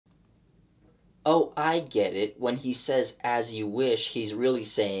Oh, I get it. When he says as you wish, he's really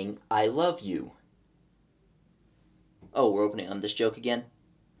saying I love you. Oh, we're opening on this joke again?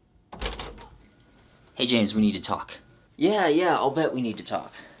 Hey James, we need to talk. Yeah, I'll bet we need to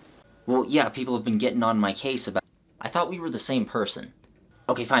talk. Well, yeah, people have been getting on my case about... I thought we were the same person.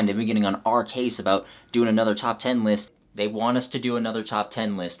 Okay, fine, they've been getting on our case about doing another top 10 list. They want us to do another top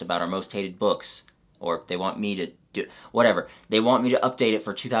 10 list about our most hated books. Or they want me to do... whatever. They want me to update it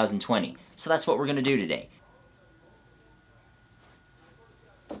for 2020. So that's what we're gonna do today.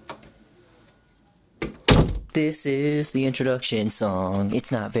 This is the introduction song.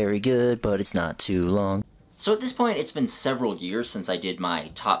 It's not very good, but it's not too long. So at this point, it's been several years since I did my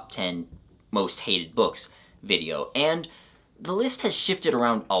top 10 most hated books video, and the list has shifted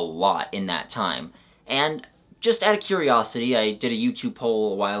around a lot in that time. And just out of curiosity, I did a YouTube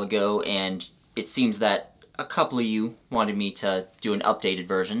poll a while ago, and it seems that a couple of you wanted me to do an updated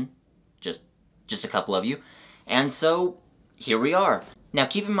version. Just a couple of you. And so, here we are. Now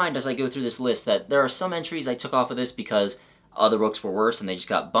keep in mind as I go through this list that there are some entries I took off of this because other books were worse and they just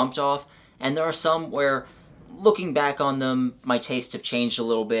got bumped off, and there are some where, looking back on them, my tastes have changed a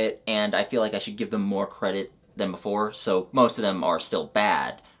little bit, and I feel like I should give them more credit than before, so most of them are still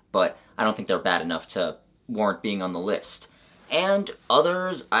bad, but I don't think they're bad enough to warrant being on the list. And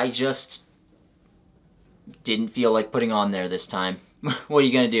others, I just didn't feel like putting on there this time. What are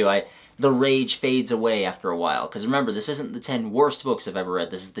you gonna do? The rage fades away after a while, because remember, this isn't the 10 worst books I've ever read,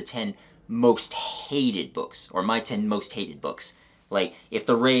 this is the 10 most hated books, or my 10 most hated books. Like, if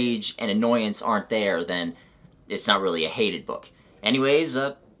the rage and annoyance aren't there, then it's not really a hated book. Anyways,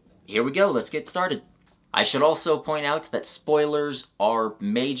 here we go, let's get started. I should also point out that spoilers are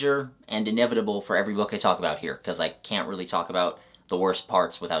major and inevitable for every book I talk about here, because I can't really talk about the worst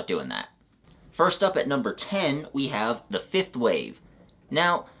parts without doing that. First up at number 10, we have The Fifth Wave.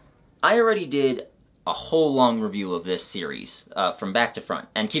 Now, I already did a whole long review of this series, from back to front.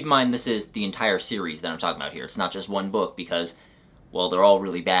 And keep in mind, this is the entire series that I'm talking about here. It's not just one book because, well, they're all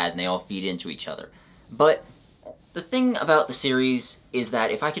really bad and they all feed into each other. But the thing about the series is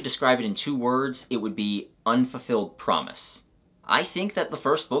that if I could describe it in 2 words, it would be unfulfilled promise. I think that the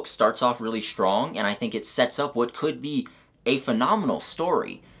first book starts off really strong, and I think it sets up what could be a phenomenal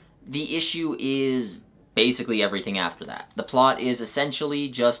story. The issue is basically everything after that. The plot is essentially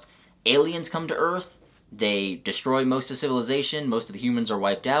just aliens come to Earth, they destroy most of civilization, most of the humans are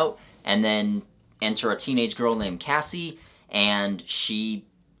wiped out, and then enter a teenage girl named Cassie, and she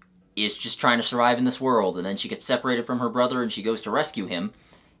is just trying to survive in this world, and then she gets separated from her brother and she goes to rescue him.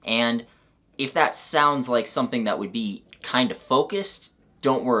 And if that sounds like something that would be kind of focused,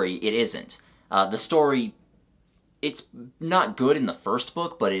 don't worry, it isn't. The story, it's not good in the first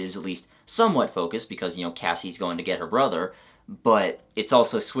book, but it is at least somewhat focused because, you know, Cassie's going to get her brother, but it's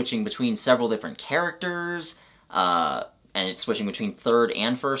also switching between several different characters, and it's switching between third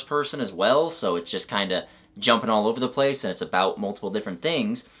and first person as well, so it's just kind of jumping all over the place, and it's about multiple different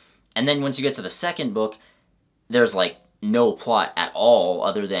things. And then once you get to the second book, there's like no plot at all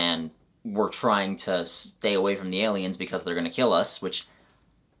other than we're trying to stay away from the aliens because they're going to kill us, which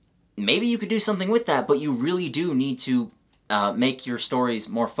maybe you could do something with that, but you really do need to make your stories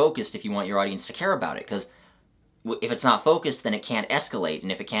more focused if you want your audience to care about it, because if it's not focused, then it can't escalate,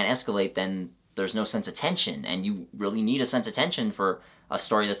 and if it can't escalate, then there's no sense of tension, and you really need a sense of tension for a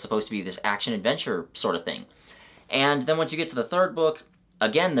story that's supposed to be this action-adventure sort of thing. And then once you get to the third book,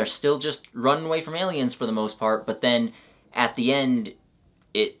 again, they're still just running away from aliens for the most part, but then at the end,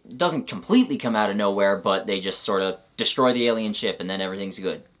 it doesn't completely come out of nowhere, but they just sort of destroy the alien ship and then everything's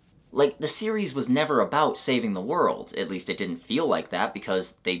good. Like, the series was never about saving the world. At least it didn't feel like that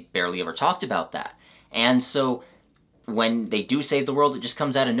because they barely ever talked about that. And so when they do save the world, it just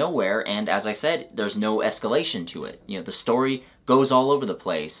comes out of nowhere, and as I said, there's no escalation to it. You know, the story goes all over the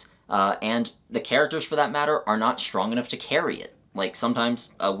place, and the characters, for that matter, are not strong enough to carry it. Like,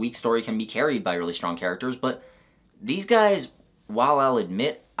 sometimes a weak story can be carried by really strong characters, but these guys, while I'll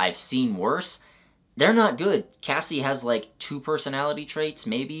admit I've seen worse, they're not good. Cassie has like 2 personality traits,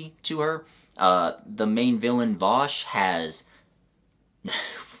 maybe, to her. The main villain, Vosh, has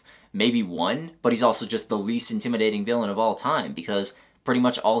maybe 1, but he's also just the least intimidating villain of all time, because pretty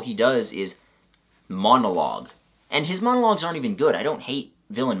much all he does is monologue. And his monologues aren't even good. I don't hate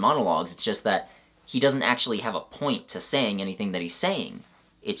villain monologues, it's just that he doesn't actually have a point to saying anything that he's saying.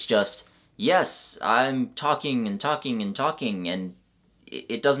 It's just, yes, I'm talking and talking and talking, and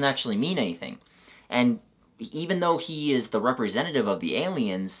it doesn't actually mean anything. And even though he is the representative of the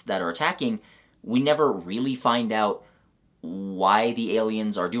aliens that are attacking, we never really find out why the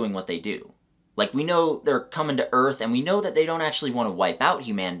aliens are doing what they do. Like, we know they're coming to Earth, and we know that they don't actually want to wipe out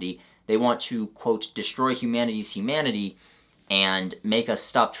humanity, They want to, quote, destroy humanity's humanity and make us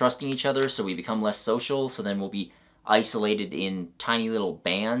stop trusting each other so we become less social, so then we'll be isolated in tiny little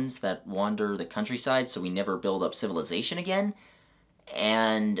bands that wander the countryside so we never build up civilization again.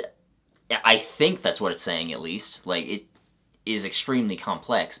 And I think that's what it's saying, at least. Like, it is extremely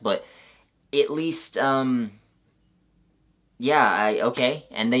complex, but at least, yeah, okay.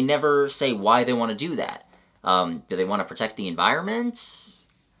 And they never say why they want to do that. Do they want to protect the environment?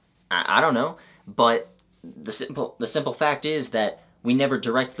 I don't know. But the simple fact is that we never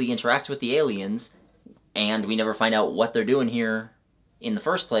directly interact with the aliens, and we never find out what they're doing here in the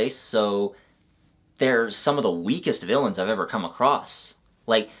first place, so they're some of the weakest villains I've ever come across.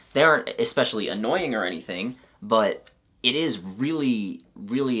 Like, they aren't especially annoying or anything, but it is really,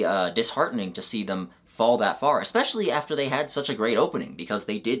 really disheartening to see them fall that far, especially after they had such a great opening, because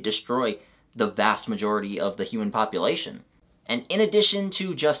they did destroy the vast majority of the human population. And in addition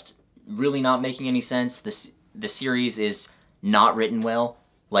to just really not making any sense, the series is not written well.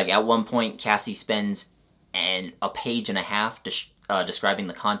 Like, at one point, Cassie spends a page and a half describing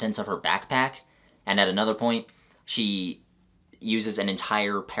the contents of her backpack, and at another point, she uses an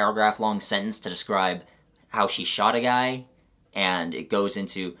entire paragraph-long sentence to describe how she shot a guy, and it goes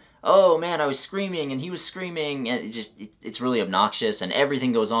into, oh man, I was screaming, and he was screaming, and it's really obnoxious, and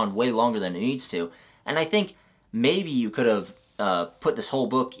everything goes on way longer than it needs to. And I think maybe you could have put this whole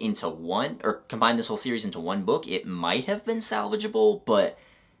book into one, or combined this whole series into one book. It might have been salvageable, but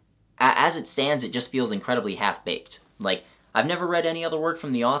as it stands, it just feels incredibly half-baked. Like, I've never read any other work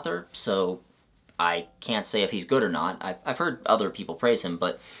from the author, so I can't say if he's good or not. I've heard other people praise him,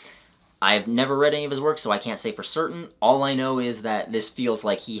 but I've never read any of his work, so I can't say for certain. All I know is that this feels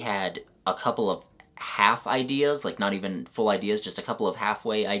like he had a couple of half ideas, like not even full ideas, just a couple of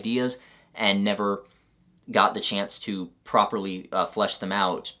halfway ideas, and never got the chance to properly flesh them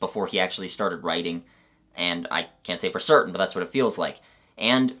out before he actually started writing. And I can't say for certain, but that's what it feels like.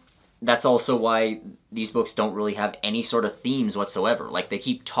 And that's also why these books don't really have any sort of themes whatsoever. Like, they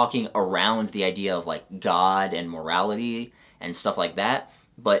keep talking around the idea of, like, God and morality and stuff like that,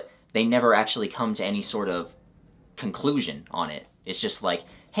 but they never actually come to any sort of conclusion on it. It's just like,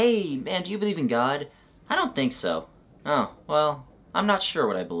 hey, man, do you believe in God? I don't think so. Oh, well, I'm not sure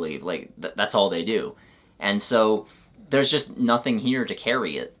what I believe. Like, that's all they do. And so, there's just nothing here to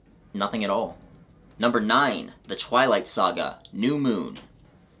carry it. Nothing at all. Number 9, The Twilight Saga, New Moon.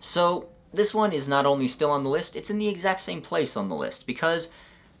 So, this one is not only still on the list, it's in the exact same place on the list, because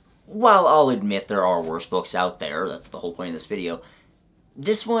while I'll admit there are worse books out there, that's the whole point of this video,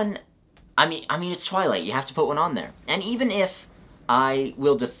 this one, I mean, it's Twilight, you have to put one on there. And even if I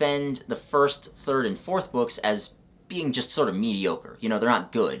will defend the first, third, and fourth books as being just sort of mediocre, you know, they're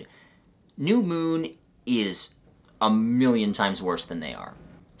not good, New Moon is a million times worse than they are.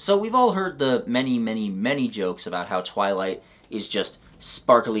 So we've all heard the many, many, many jokes about how Twilight is just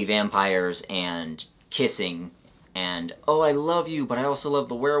sparkly vampires and kissing and, oh, I love you, but I also love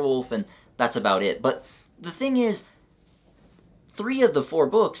the werewolf, and that's about it. But the thing is, 3 of the 4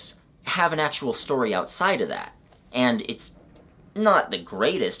 books have an actual story outside of that. And it's not the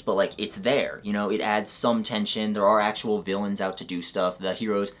greatest, but, like, it's there. You know, it adds some tension. There are actual villains out to do stuff. The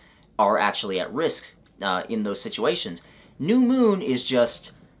heroes are actually at risk in those situations. New Moon is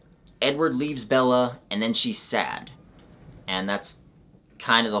just Edward leaves Bella, and then she's sad. And that's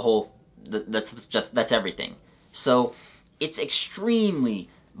kind of the whole, that's everything. So, it's extremely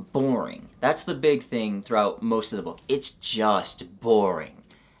boring. That's the big thing throughout most of the book. It's just boring.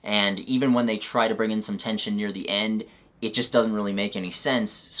 And even when they try to bring in some tension near the end, it just doesn't really make any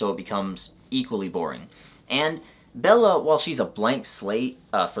sense, so it becomes equally boring. And Bella, while she's a blank slate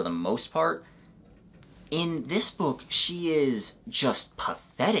for the most part, in this book, she is just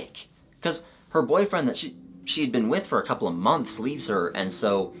pathetic. Because her boyfriend that she had been with for a couple of months leaves her, and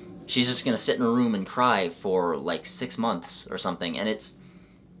so she's just gonna sit in her room and cry for like 6 months or something. And it's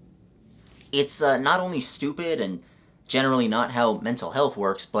not only stupid and generally not how mental health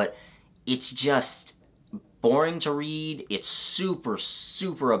works, but it's just boring to read. It's super,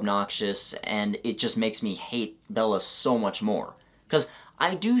 super obnoxious, and it just makes me hate Bella so much more. Because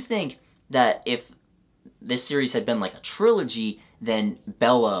I do think that if this series had been like a trilogy, then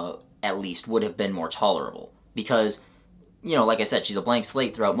Bella at least would have been more tolerable. Because, you know, like I said, she's a blank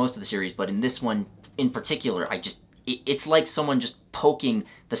slate throughout most of the series, but in this one in particular, it's like someone just poking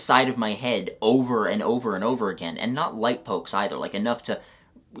the side of my head over and over and over again, and not light pokes either, like enough to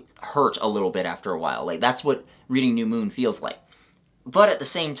hurt a little bit after a while. Like, that's what reading New Moon feels like. But at the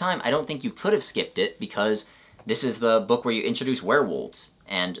same time, I don't think you could have skipped it, because this is the book where you introduce werewolves,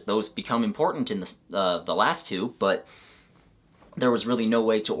 and those become important in the last 2, but there was really no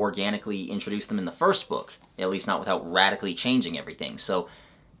way to organically introduce them in the first book, at least not without radically changing everything. So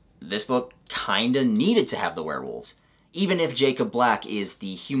this book kinda needed to have the werewolves. Even if Jacob Black is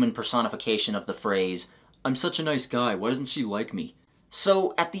the human personification of the phrase, "I'm such a nice guy, why doesn't she like me?"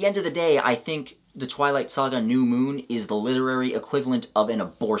 So at the end of the day, I think the Twilight Saga New Moon is the literary equivalent of an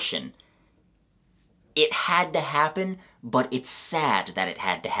abortion. It had to happen, but it's sad that it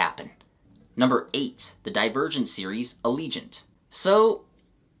had to happen. Number 8, the Divergent series, Allegiant. So,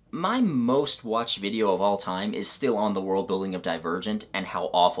 my most watched video of all time is still on the world building of Divergent and how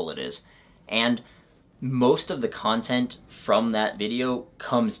awful it is. And most of the content from that video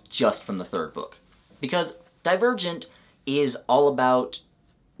comes just from the third book. Because Divergent is all about,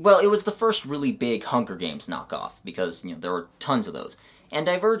 well, it was the first really big Hunger Games knockoff, because, there were tons of those. And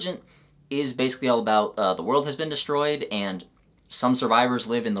Divergent is basically all about the world has been destroyed, and some survivors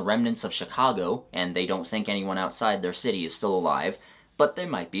live in the remnants of Chicago, and they don't think anyone outside their city is still alive, but they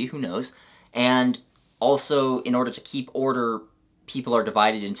might be, who knows. And also, in order to keep order, people are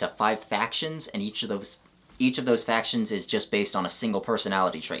divided into 5 factions, and each of those factions is just based on a single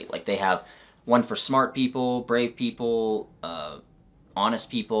personality trait. Like, they have one for smart people, brave people, honest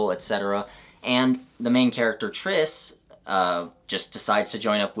people, etc. And the main character, Triss, just decides to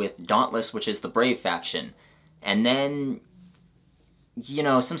join up with Dauntless, which is the brave faction. And then,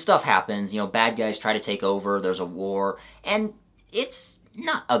 some stuff happens. Bad guys try to take over, there's a war, and it's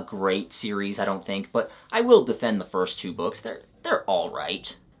not a great series, I don't think, but I will defend the first 2 books. They're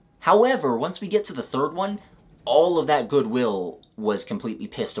alright. However, once we get to the third one, all of that goodwill was completely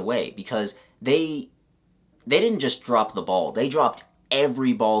pissed away, because they didn't just drop the ball, they dropped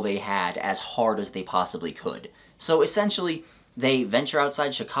every ball they had as hard as they possibly could. So essentially, they venture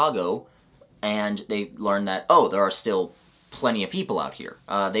outside Chicago, and they learn that, oh, there are still plenty of people out here.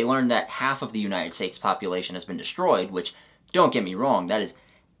 They learn that half of the United States population has been destroyed, which, don't get me wrong, that is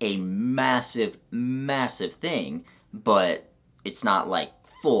a massive, massive thing, but it's not like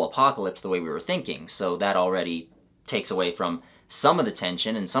full apocalypse the way we were thinking, so that already takes away from some of the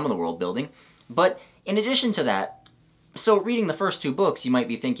tension and some of the world building. But in addition to that, so reading the first 2 books, you might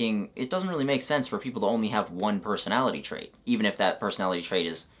be thinking, it doesn't really make sense for people to only have one personality trait, even if that personality trait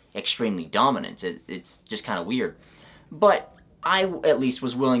is extremely dominant. It's just kind of weird. But I, at least,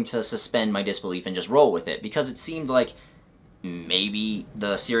 was willing to suspend my disbelief and just roll with it, because it seemed like maybe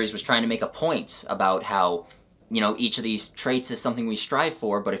the series was trying to make a point about how, each of these traits is something we strive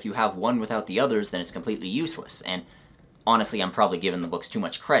for, but if you have one without the others, then it's completely useless. And honestly, I'm probably giving the books too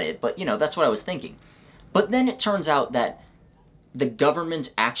much credit, but, that's what I was thinking. But then it turns out that the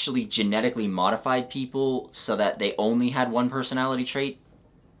government actually genetically modified people so that they only had one personality trait,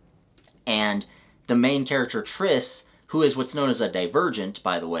 and the main character, Triss, who is what's known as a divergent,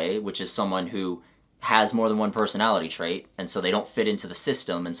 by the way, which is someone who has more than one personality trait, and so they don't fit into the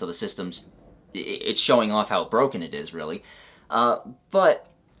system, and so the system's, it's showing off how broken it is, really. But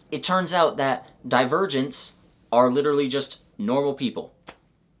it turns out that divergents are literally just normal people.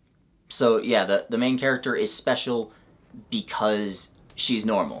 So yeah, the main character is special because she's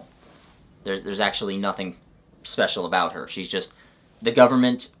normal. There's actually nothing special about her. She's just, the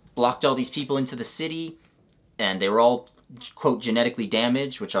government blocked all these people into the city, and they were all, quote, genetically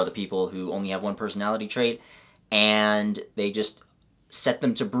damaged, which are the people who only have one personality trait, and they just set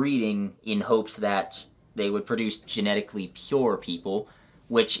them to breeding in hopes that they would produce genetically pure people,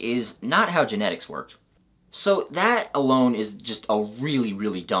 which is not how genetics work. So that alone is just a really,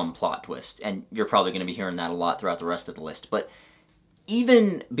 really dumb plot twist, and you're probably going to be hearing that a lot throughout the rest of the list. But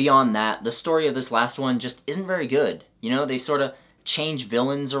even beyond that, the story of this last one just isn't very good. They sort of change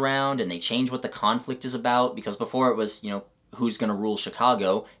villains around, and they change what the conflict is about, because before it was, who's going to rule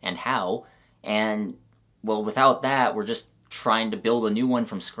Chicago and how, and, well, without that, we're just trying to build a new one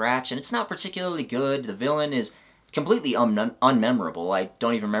from scratch, and it's not particularly good. The villain is completely unmemorable. I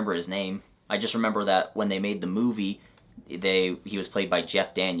don't even remember his name. I just remember that when they made the movie, he was played by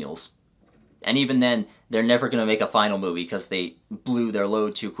Jeff Daniels. And even then, they're never going to make a final movie because they blew their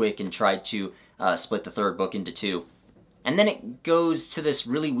load too quick and tried to split the third book into 2. And then it goes to this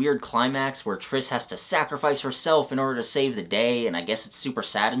really weird climax where Triss has to sacrifice herself in order to save the day, and I guess it's super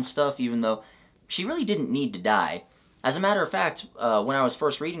sad and stuff, even though she really didn't need to die. As a matter of fact, when I was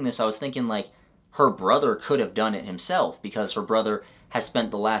first reading this, I was thinking, like, her brother could have done it himself, because her brother has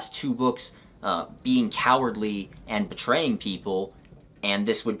spent the last 2 books being cowardly and betraying people, and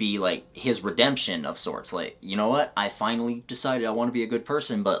this would be, like, his redemption of sorts. Like, you know what? I finally decided I want to be a good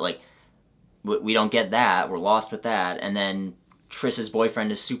person, but, like, we don't get that. We're lost with that. And then Triss's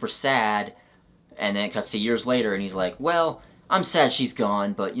boyfriend is super sad, and then it cuts to years later, and he's like, well, I'm sad she's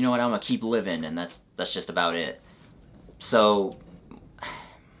gone, but you know what? I'm gonna keep living, and that's just about it. So,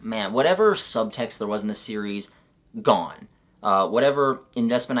 man, whatever subtext there was in the series, gone. Whatever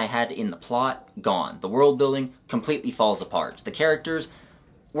investment I had in the plot, gone. The world building completely falls apart. The characters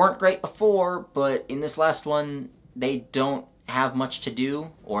weren't great before, but in this last one, they don't have much to do,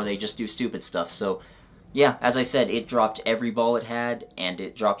 or they just do stupid stuff. So, yeah, as I said, it dropped every ball it had, and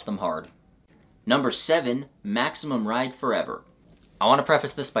it dropped them hard. Number 7, Maximum Ride Forever. I want to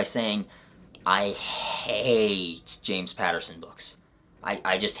preface this by saying I hate James Patterson books.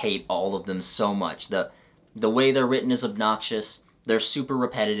 I just hate all of them so much. The way they're written is obnoxious. They're super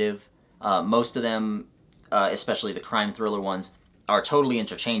repetitive. Most of them, especially the crime thriller ones, are totally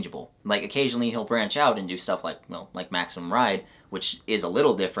interchangeable. Like, occasionally he'll branch out and do stuff like, well, like Maximum Ride, which is a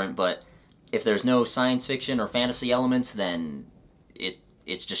little different, but if there's no science fiction or fantasy elements, then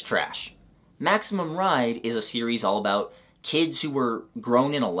it's just trash. Maximum Ride is a series all about kids who were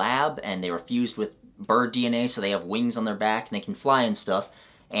grown in a lab and they were fused with bird DNA, so they have wings on their back and they can fly and stuff.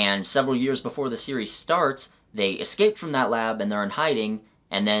 And several years before the series starts, they escaped from that lab and they're in hiding,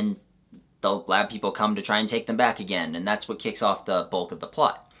 and then the lab people come to try and take them back again, and that's what kicks off the bulk of the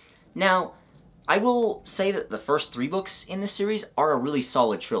plot. Now, I will say that the first 3 books in this series are a really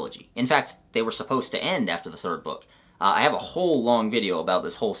solid trilogy. In fact, they were supposed to end after the 3rd book. I have a whole long video about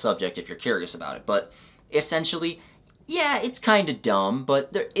this whole subject if you're curious about it, but essentially, yeah, it's kind of dumb,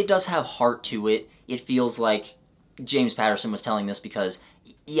 but it does have heart to it. It feels like James Patterson was telling this because,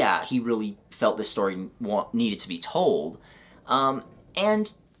 yeah, he really felt this story needed to be told.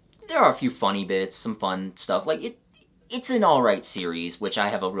 And there are a few funny bits, some fun stuff. Like, it's an alright series, which I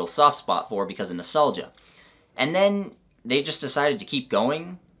have a real soft spot for because of nostalgia. And then they just decided to keep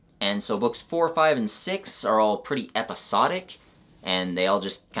going, and so books 4, 5, and 6 are all pretty episodic, and they all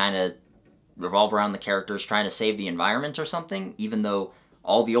just kind of revolve around the characters trying to save the environment or something, even though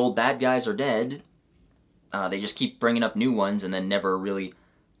all the old bad guys are dead. They just keep bringing up new ones and then never really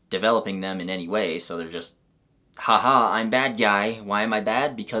developing them in any way, so they're just, haha, I'm bad guy. Why am I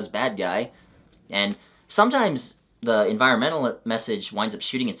bad? Because bad guy. And sometimes the environmental message winds up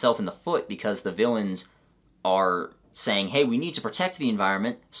shooting itself in the foot because the villains are saying, hey, we need to protect the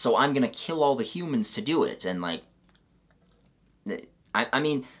environment, so I'm gonna kill all the humans to do it. And, like, I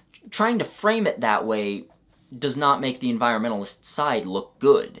mean, trying to frame it that way does not make the environmentalist side look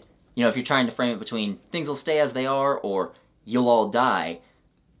good. You know, if you're trying to frame it between things will stay as they are or you'll all die,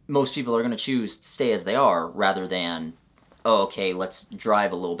 most people are going to choose stay as they are rather than, oh, okay, let's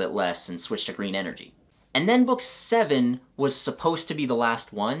drive a little bit less and switch to green energy. And then book 7 was supposed to be the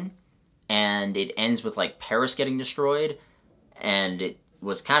last one, and it ends with, like, Paris getting destroyed, and it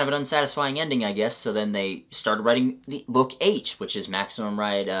was kind of an unsatisfying ending, I guess, so then they started writing the book 8, which is Maximum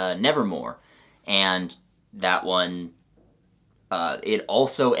Ride Nevermore, and that one, it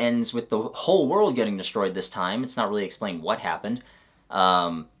also ends with the whole world getting destroyed this time. It's not really explained what happened,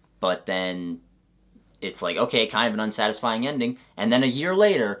 but then it's like, okay, kind of an unsatisfying ending, and then a year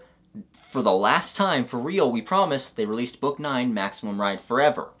later, for the last time, for real, we promise, they released book 9, Maximum Ride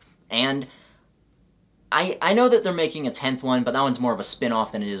Forever. And I know that they're making a 10th one, but that one's more of a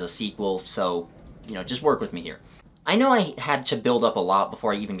spin-off than it is a sequel, so, you know, just work with me here. I know I had to build up a lot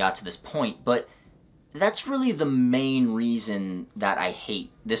before I even got to this point, but that's really the main reason that I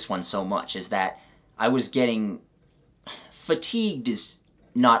hate this one so much, is that I was getting... fatigued is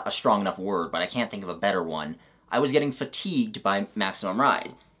not a strong enough word, but I can't think of a better one. I was getting fatigued by Maximum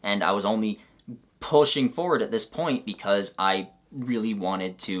Ride, and I was only pushing forward at this point because I really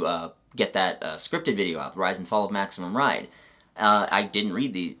wanted to get that scripted video out, The Rise and Fall of Maximum Ride. I didn't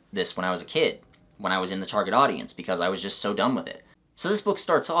read this when I was a kid, when I was in the target audience, because I was just so done with it. So this book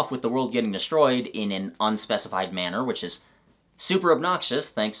starts off with the world getting destroyed in an unspecified manner, which is super obnoxious.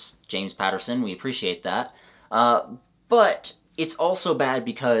 Thanks, James Patterson. We appreciate that. But it's also bad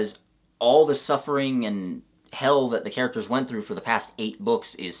because all the suffering and hell that the characters went through for the past 8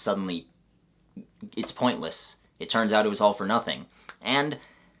 books is suddenly... it's pointless. It turns out it was all for nothing. And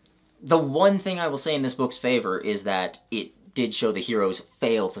the one thing I will say in this book's favor is that it did show the heroes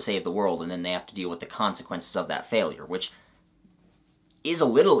fail to save the world, and then they have to deal with the consequences of that failure, which is a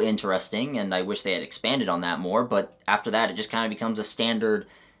little interesting, and I wish they had expanded on that more, but after that it just kind of becomes a standard,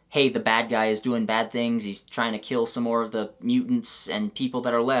 hey, the bad guy is doing bad things, he's trying to kill some more of the mutants and people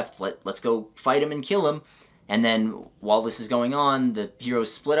that are left, let's go fight him and kill him. And then, while this is going on, the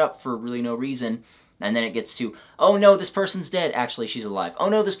heroes split up for really no reason, and then it gets to, oh no, this person's dead, actually she's alive. Oh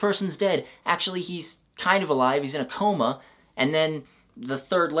no, this person's dead, actually he's kind of alive, he's in a coma. And then the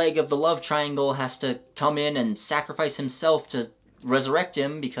third leg of the love triangle has to come in and sacrifice himself to resurrect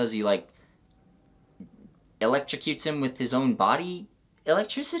him because he, like, electrocutes him with his own body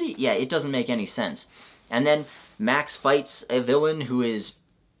electricity? Yeah, it doesn't make any sense. And then Max fights a villain who is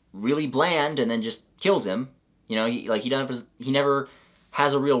really bland and then just kills him. You know, he never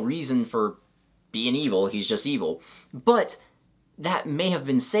has a real reason for being evil. He's just evil. But that may have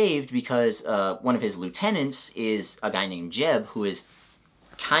been saved because one of his lieutenants is a guy named Jeb, who is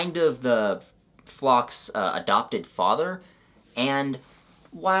kind of the Flock's adopted father. And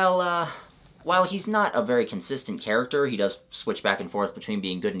while he's not a very consistent character, he does switch back and forth between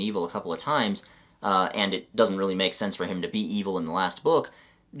being good and evil a couple of times, and it doesn't really make sense for him to be evil in the last book.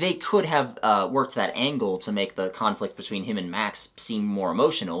 They could have worked that angle to make the conflict between him and Max seem more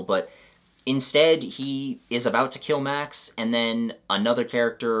emotional, but instead, he is about to kill Max, and then another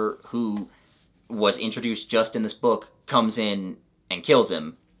character who was introduced just in this book comes in and kills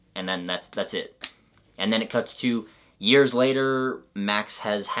him, and then that's it. And then it cuts to years later, Max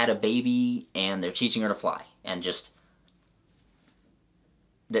has had a baby, and they're teaching her to fly, and just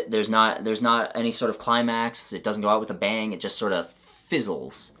there's not any sort of climax. It doesn't go out with a bang. It just sort of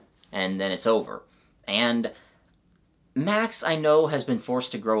fizzles, and then it's over. And Max, I know, has been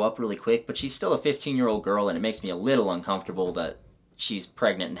forced to grow up really quick, but she's still a 15-year-old girl, and it makes me a little uncomfortable that she's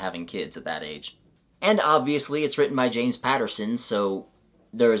pregnant and having kids at that age. And obviously, it's written by James Patterson, so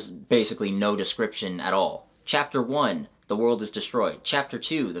there's basically no description at all. Chapter 1, the world is destroyed. Chapter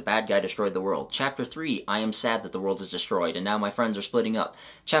 2, the bad guy destroyed the world. Chapter 3, I am sad that the world is destroyed, and now my friends are splitting up.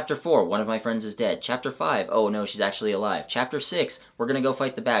 Chapter 4, one of my friends is dead. Chapter 5, oh no, she's actually alive. Chapter 6, we're gonna go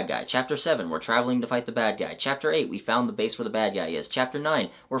fight the bad guy. Chapter 7, we're traveling to fight the bad guy. Chapter 8, we found the base where the bad guy is. Chapter 9,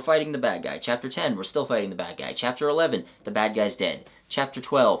 we're fighting the bad guy. Chapter 10, we're still fighting the bad guy. Chapter 11, the bad guy's dead. Chapter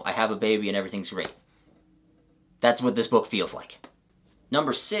 12, I have a baby and everything's great. That's what this book feels like.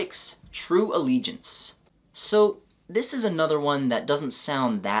 Number 6, True Allegiance. So, this is another one that doesn't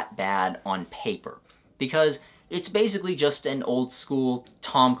sound that bad on paper, because it's basically just an old-school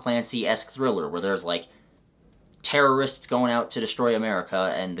Tom Clancy-esque thriller where there's, like, terrorists going out to destroy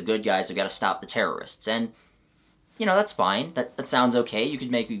America, and the good guys have got to stop the terrorists. And, you know, that's fine. That sounds okay. You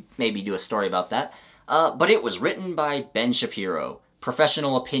could maybe do a story about that. But it was written by Ben Shapiro,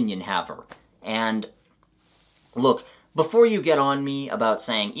 professional opinion haver. And, look, before you get on me about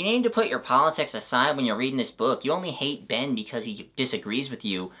saying, you need to put your politics aside when you're reading this book, you only hate Ben because he disagrees with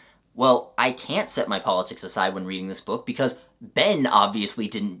you, well, I can't set my politics aside when reading this book because Ben obviously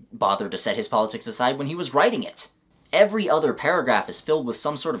didn't bother to set his politics aside when he was writing it. Every other paragraph is filled with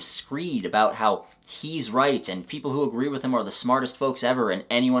some sort of screed about how he's right and people who agree with him are the smartest folks ever, and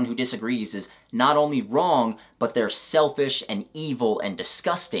anyone who disagrees is not only wrong, but they're selfish and evil and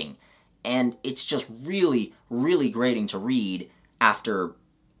disgusting. And it's just really, really grating to read after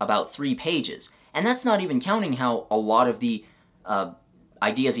about 3 pages. And that's not even counting how a lot of the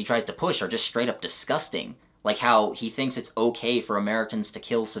ideas he tries to push are just straight up disgusting. Like how he thinks it's okay for Americans to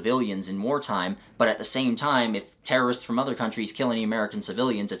kill civilians in wartime, but at the same time, if terrorists from other countries kill any American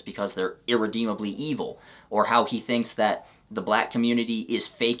civilians, it's because they're irredeemably evil. Or how he thinks that the black community is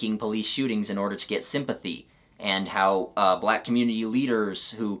faking police shootings in order to get sympathy. And how black community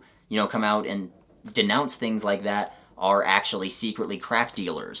leaders who, you know, come out and denounce things like that are actually secretly crack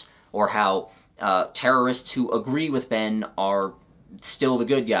dealers. Or how terrorists who agree with Ben are still the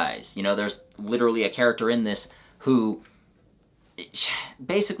good guys. You know, there's literally a character in this who,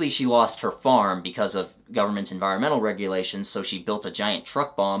 basically she lost her farm because of government environmental regulations, so she built a giant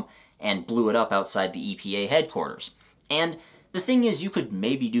truck bomb and blew it up outside the EPA headquarters. And the thing is, you could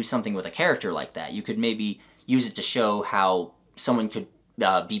maybe do something with a character like that. You could maybe use it to show how someone could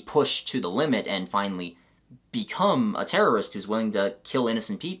be pushed to the limit and finally become a terrorist who's willing to kill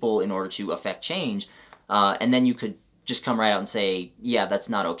innocent people in order to affect change, and then you could just come right out and say, yeah, that's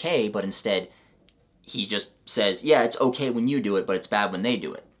not okay, but instead he just says, yeah, it's okay when you do it, but it's bad when they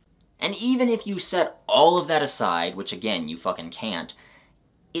do it. And even if you set all of that aside, which again, you fucking can't,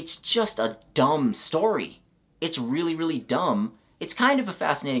 it's just a dumb story. It's really, really dumb. It's kind of a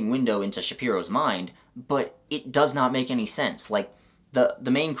fascinating window into Shapiro's mind, but it does not make any sense. Like,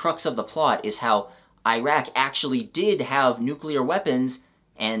 the main crux of the plot is how Iraq actually did have nuclear weapons,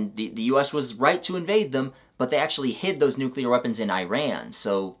 and the US was right to invade them, but they actually hid those nuclear weapons in Iran,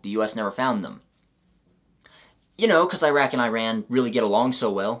 so the US never found them. You know, because Iraq and Iran really get along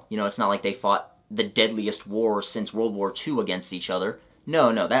so well. You know, it's not like they fought the deadliest war since World War II against each other.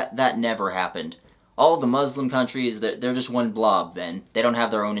 No, that never happened. All the Muslim countries, they're just one blob then. They don't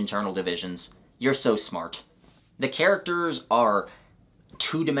have their own internal divisions. You're so smart. The characters are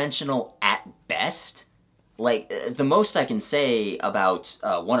two-dimensional at best. Like, the most I can say about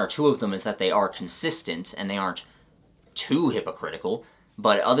 1 or 2 of them is that they are consistent and they aren't too hypocritical,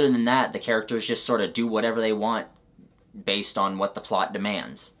 but other than that, the characters just sort of do whatever they want based on what the plot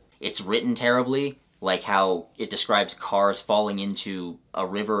demands. It's written terribly, like how it describes cars falling into a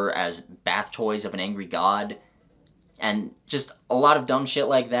river as bath toys of an angry god, and just a lot of dumb shit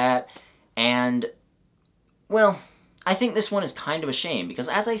like that. And, well, I think this one is kind of a shame, because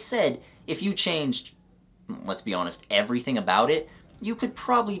as I said, if you changed, let's be honest, everything about it, you could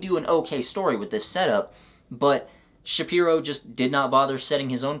probably do an okay story with this setup, but Shapiro just did not bother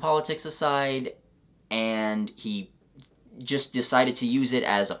setting his own politics aside, and he just decided to use it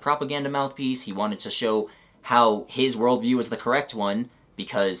as a propaganda mouthpiece. He wanted to show how his worldview was the correct one,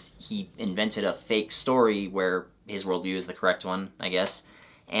 because he invented a fake story where his worldview is the correct one, I guess.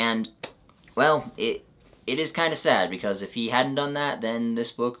 And, well, it is kind of sad, because if he hadn't done that, then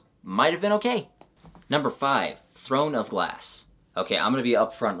this book might have been okay. Number 5, Throne of Glass. Okay, I'm going to be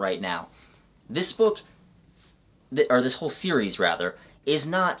upfront right now. This book, or this whole series, rather, is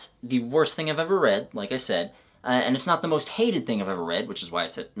not the worst thing I've ever read, like I said, and it's not the most hated thing I've ever read, which is why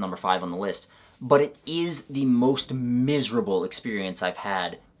it's at number 5 on the list, but it is the most miserable experience I've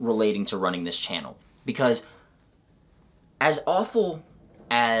had relating to running this channel. Because as awful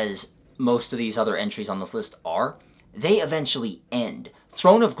as most of these other entries on this list are, they eventually end.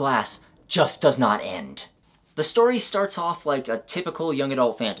 Throne of Glass just does not end. The story starts off like a typical young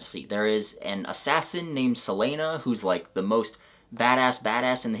adult fantasy. There is an assassin named Selena, who's like the most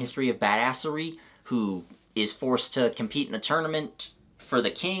badass in the history of badassery, who is forced to compete in a tournament for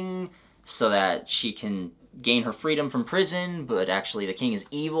the king so that she can gain her freedom from prison, but actually the king is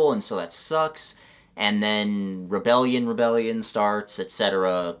evil, and so that sucks. And then rebellion starts,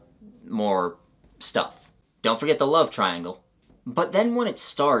 etc. More stuff. Don't forget the love triangle. But then when it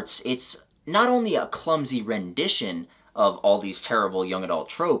starts, it's not only a clumsy rendition of all these terrible young adult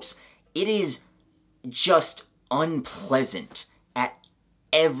tropes, it is just unpleasant at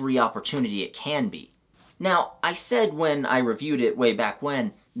every opportunity it can be. Now, I said when I reviewed it way back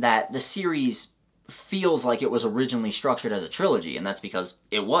when that the series feels like it was originally structured as a trilogy, and that's because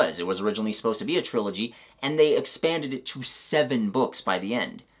it was. It was originally supposed to be a trilogy, and they expanded it to 7 books by the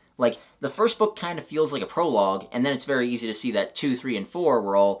end. Like, the first book kind of feels like a prologue, and then it's very easy to see that 2, 3, and 4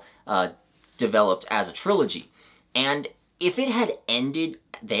 were all developed as a trilogy. And if it had ended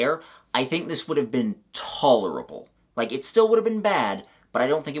there, I think this would have been tolerable. Like, it still would have been bad, but I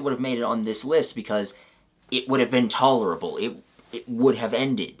don't think it would have made it on this list because it would have been tolerable. It would have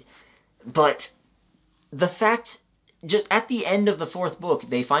ended. But the fact, just at the end of the 4th book,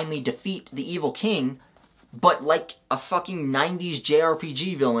 they finally defeat the evil king, but like a fucking 90s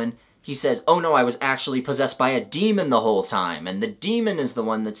JRPG villain, he says, oh no, I was actually possessed by a demon the whole time, and the demon is the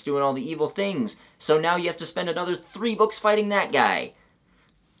one that's doing all the evil things, so now you have to spend another 3 books fighting that guy.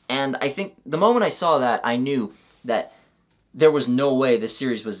 And I think the moment I saw that, I knew that there was no way this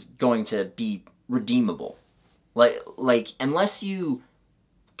series was going to be redeemable. Like, unless you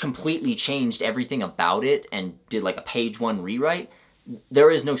completely changed everything about it and did like a page 1 rewrite,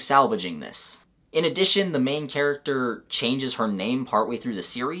 there is no salvaging this. In addition, the main character changes her name partway through the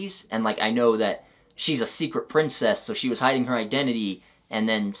series, and like, I know that she's a secret princess, so she was hiding her identity, and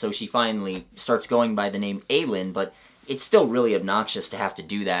then so she finally starts going by the name Aylin, but it's still really obnoxious to have to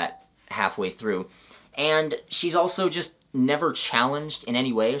do that halfway through. And she's also just never challenged in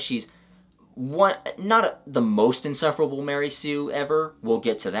any way. She's not the most insufferable Mary Sue ever. We'll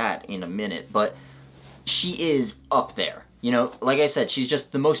get to that in a minute, but she is up there. You know, like I said, she's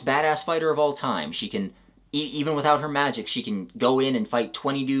just the most badass fighter of all time. She can, even without her magic, she can go in and fight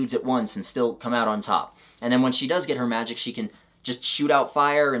 20 dudes at once and still come out on top. And then when she does get her magic, she can just shoot out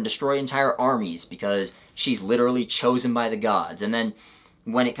fire and destroy entire armies because she's literally chosen by the gods. And then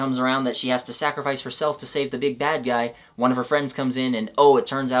when it comes around that she has to sacrifice herself to save the big bad guy, one of her friends comes in and, oh, it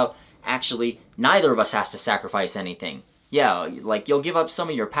turns out, actually, neither of us has to sacrifice anything. Yeah, like, you'll give up some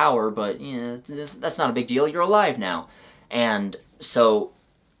of your power, but, you know, that's not a big deal. You're alive now. And so,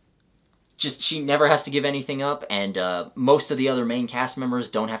 just, she never has to give anything up, and most of the other main cast members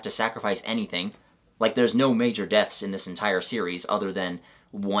don't have to sacrifice anything. Like, there's no major deaths in this entire series other than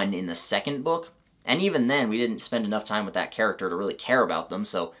one in the 2nd book. And even then, we didn't spend enough time with that character to really care about them,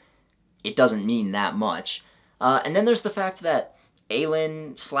 so it doesn't mean that much. And then there's the fact that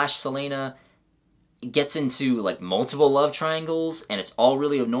Aylin/Selena gets into, like, multiple love triangles, and it's all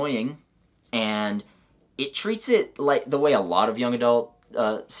really annoying, and it treats it like the way a lot of young adult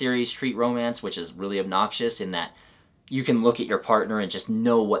series treat romance, which is really obnoxious in that you can look at your partner and just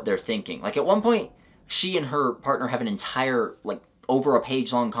know what they're thinking. Like, at one point, she and her partner have an entire, like, over a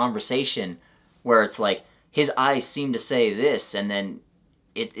page-long conversation where it's like, his eyes seem to say this, and then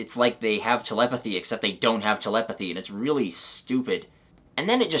it's like they have telepathy, except they don't have telepathy, and it's really stupid. And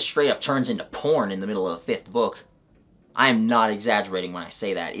then it just straight up turns into porn in the middle of the 5th book. I am not exaggerating when I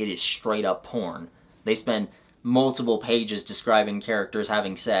say that. It is straight up porn. They spend multiple pages describing characters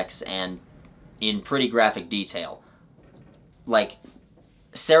having sex, and in pretty graphic detail. Like,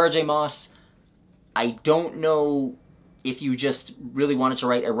 Sarah J. Maas, I don't know if you just really wanted to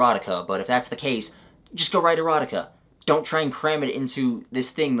write erotica, but if that's the case, just go write erotica. Don't try and cram it into this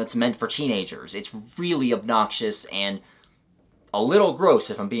thing that's meant for teenagers. It's really obnoxious and a little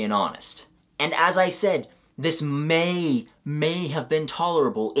gross, if I'm being honest. And as I said, this may have been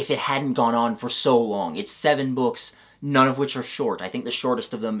tolerable if it hadn't gone on for so long. It's 7 books, none of which are short. I think the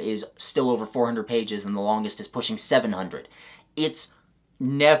shortest of them is still over 400 pages, and the longest is pushing 700. It's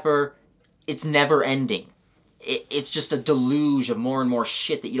never ending. It's just a deluge of more and more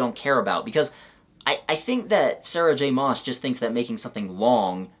shit that you don't care about, because I think that Sarah J. Maas just thinks that making something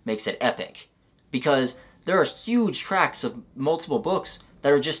long makes it epic. Because there are huge tracts of multiple books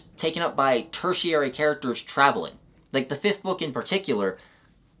that are just taken up by tertiary characters traveling. Like the 5th book in particular,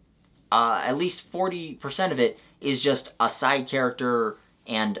 at least 40% of it is just a side character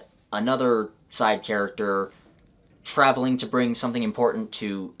and another side character traveling to bring something important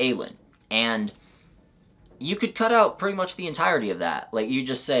to Aelin. And you could cut out pretty much the entirety of that. Like, you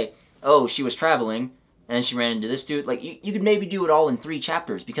just say, oh, she was traveling, and then she ran into this dude. Like, you could maybe do it all in 3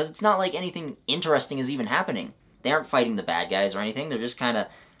 chapters, because it's not like anything interesting is even happening. They aren't fighting the bad guys or anything. They're just kind of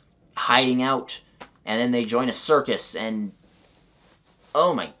hiding out, and then they join a circus, and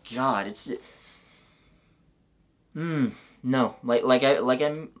oh my god, it's no, like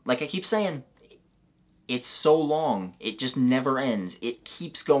I keep saying, it's so long. It just never ends. It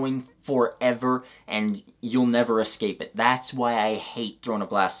keeps going forever, and you'll never escape it. That's why I hate Throne of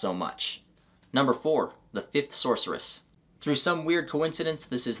Glass so much. Number 4, The Fifth Sorceress. Through some weird coincidence,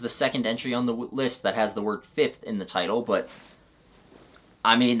 this is the 2nd entry on the list that has the word 5th in the title, but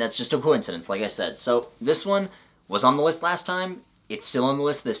I mean, that's just a coincidence, like I said. So this one was on the list last time. It's still on the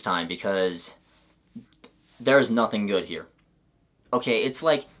list this time, because there's nothing good here. Okay, it's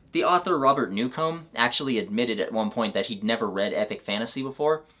like the author Robert Newcomb actually admitted at one point that he'd never read epic fantasy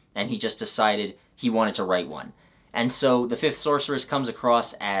before, and he just decided he wanted to write one. And so The Fifth Sorceress comes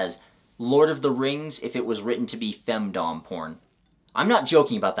across as Lord of the Rings if it was written to be femdom porn. I'm not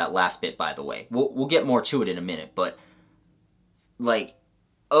joking about that last bit, by the way. We'll get more to it in a minute, but like,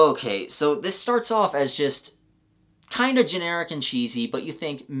 okay, so this starts off as just kind of generic and cheesy, but you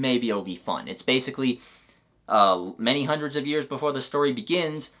think maybe it'll be fun. It's basically many hundreds of years before the story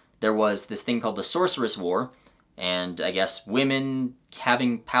begins, there was this thing called the Sorceress War, and I guess women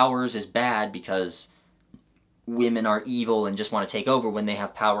having powers is bad because women are evil and just want to take over when they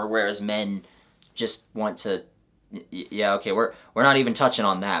have power, whereas men just want to... Yeah, okay, we're not even touching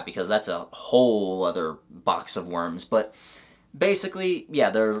on that because that's a whole other box of worms, but basically,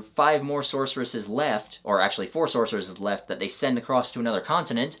 yeah, there are 5 more sorceresses left, or actually 4 sorceresses left that they send across to another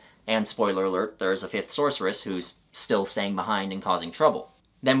continent, and spoiler alert, there's a 5th sorceress who's still staying behind and causing trouble.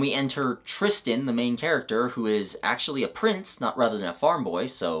 Then we enter Tristan, the main character, who is actually a prince, not rather than a farm boy,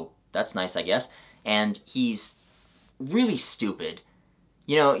 so that's nice, I guess, and he's really stupid.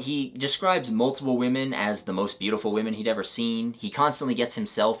 You know, he describes multiple women as the most beautiful women he'd ever seen. He constantly gets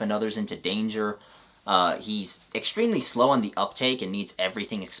himself and others into danger. He's extremely slow on the uptake and needs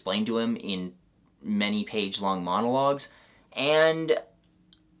everything explained to him in many page-long monologues. And,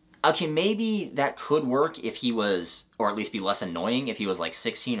 okay, maybe that could work if he was, or at least be less annoying if he was like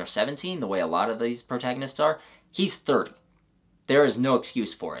 16 or 17, the way a lot of these protagonists are. He's 30. There is no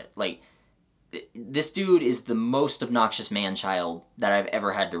excuse for it. Like, this dude is the most obnoxious man-child that I've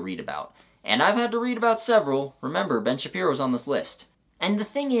ever had to read about. And I've had to read about several. Remember, Ben Shapiro's on this list. And the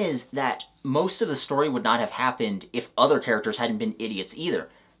thing is that most of the story would not have happened if other characters hadn't been idiots either.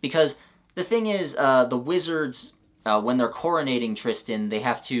 Because the thing is, the wizards, when they're coronating Tristan, they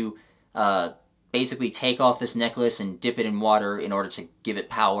have to basically take off this necklace and dip it in water in order to give it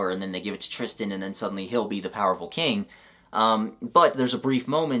power, and then they give it to Tristan, and then suddenly he'll be the powerful king. But there's a brief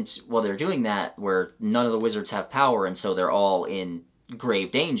moment while they're doing that where none of the wizards have power, and so they're all in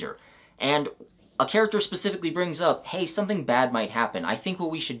grave danger. And a character specifically brings up, hey, something bad might happen. I think what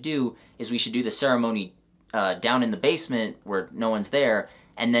we should do is we should do the ceremony down in the basement where no one's there,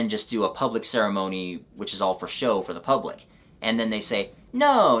 and then just do a public ceremony, which is all for show for the public. And then they say,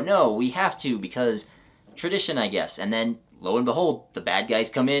 no, we have to because tradition, I guess. And then, lo and behold, the bad guys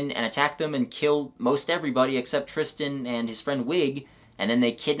come in and attack them and kill most everybody except Tristan and his friend Wig, and then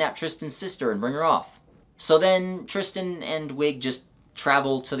they kidnap Tristan's sister and bring her off. So then Tristan and Wig just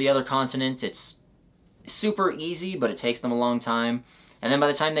travel to the other continent. It's super easy, but it takes them a long time. And then by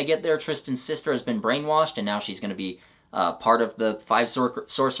the time they get there, Tristan's sister has been brainwashed, and now she's going to be part of the 5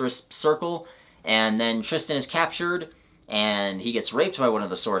 sorceress circle. And then Tristan is captured, and he gets raped by one of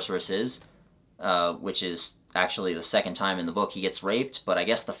the sorceresses. which is actually the second time in the book he gets raped, but I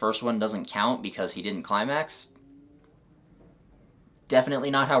guess the first one doesn't count because he didn't climax. Definitely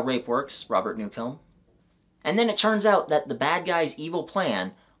not how rape works, Robert Newcomb. And then it turns out that the bad guy's evil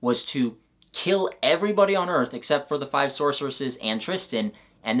plan was to kill everybody on Earth except for the 5 sorceresses and Tristan,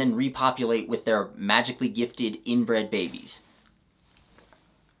 and then repopulate with their magically gifted inbred babies.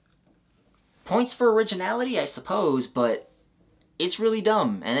 Points for originality, I suppose, but it's really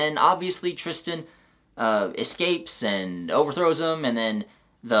dumb. And then obviously Tristan escapes and overthrows him, and then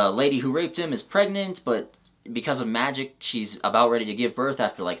the lady who raped him is pregnant, but because of magic, she's about ready to give birth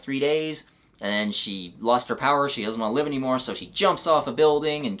after like 3 days, and then she lost her power, she doesn't want to live anymore, so she jumps off a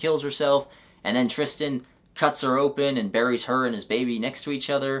building and kills herself, and then Tristan cuts her open and buries her and his baby next to each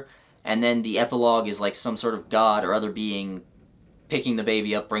other, and then the epilogue is like some sort of god or other being picking the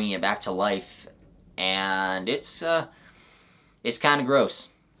baby up, bringing it back to life, and it's kind of gross.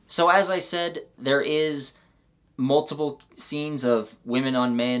 So as I said, there is multiple scenes of women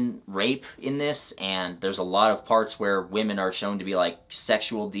on men rape in this, and there's a lot of parts where women are shown to be like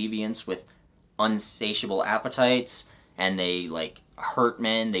sexual deviants with unsatiable appetites, and they like hurt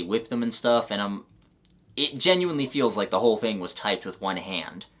men, they whip them and stuff, and it genuinely feels like the whole thing was typed with one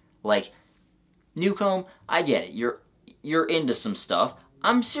hand. Like, Newcomb, I get it, you're into some stuff.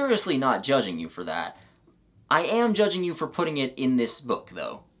 I'm seriously not judging you for that. I am judging you for putting it in this book,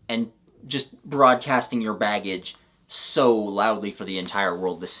 though, and just broadcasting your baggage so loudly for the entire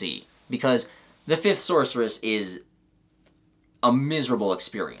world to see. Because The Fifth Sorceress is a miserable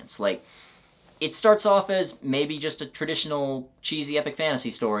experience. Like, it starts off as maybe just a traditional, cheesy epic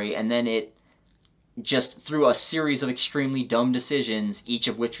fantasy story, and then it just, through a series of extremely dumb decisions, each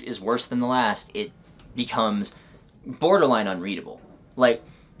of which is worse than the last, it becomes borderline unreadable. Like,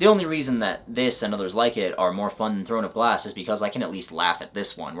 the only reason that this and others like it are more fun than Throne of Glass is because I can at least laugh at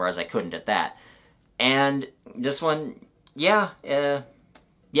this one, whereas I couldn't at that. And this one, yeah,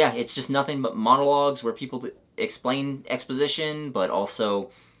 it's just nothing but monologues where people explain exposition, but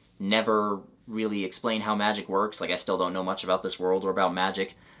also never really explain how magic works. Like, I still don't know much about this world or about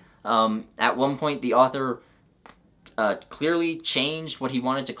magic. At one point, the author clearly changed what he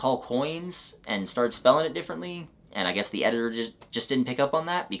wanted to call coins and started spelling it differently. And I guess the editor just didn't pick up on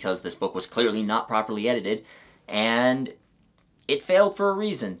that because this book was clearly not properly edited. And it failed for a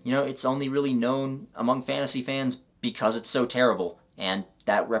reason. You know, it's only really known among fantasy fans because it's so terrible. And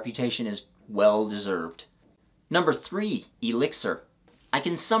that reputation is well deserved. Number 3, Elixir. I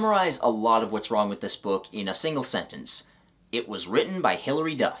can summarize a lot of what's wrong with this book in a single sentence. It was written by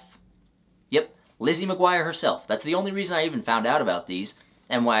Hilary Duff. Yep, Lizzie McGuire herself. That's the only reason I even found out about these,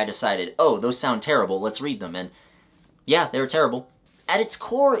 and why I decided, oh, those sound terrible, let's read them, and yeah, they were terrible. At its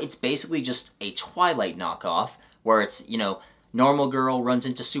core, it's basically just a Twilight knockoff, where it's, you know, normal girl runs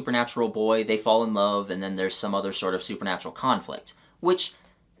into supernatural boy, they fall in love, and then there's some other sort of supernatural conflict. Which,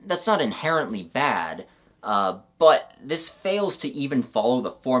 that's not inherently bad, but this fails to even follow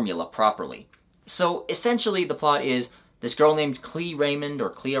the formula properly. So, essentially, the plot is, this girl named Clea Raymond, or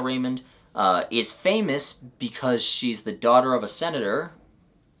Clea Raymond, is famous because she's the daughter of a senator.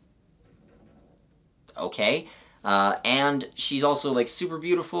 Okay. And she's also, like, super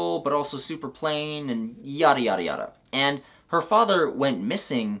beautiful, but also super plain, and yada yada yada. And her father went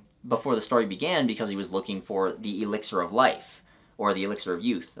missing before the story began because he was looking for the Elixir of Life, or the Elixir of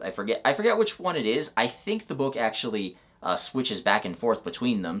Youth. I forget which one it is. I think the book actually switches back and forth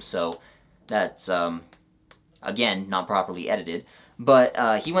between them, so that's, again, not properly edited.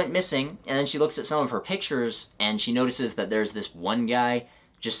 But he went missing, and then she looks at some of her pictures, and she notices that there's this one guy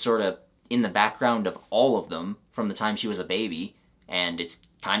just sort of in the background of all of them from the time she was a baby, and it's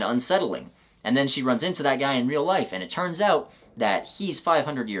kind of unsettling. And then she runs into that guy in real life, and it turns out that he's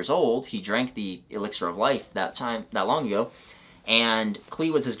 500 years old. He drank the Elixir of Life that long ago, and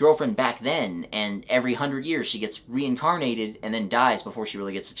Clea was his girlfriend back then, and every 100 years she gets reincarnated and then dies before she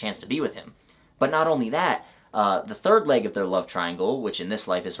really gets a chance to be with him. But not only that, the third leg of their love triangle, which in this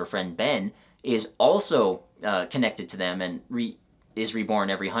life is her friend Ben, is also connected to them and is reborn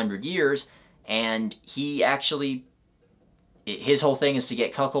every 100 years, and he actually, his whole thing is to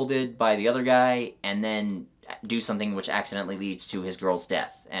get cuckolded by the other guy and then do something which accidentally leads to his girl's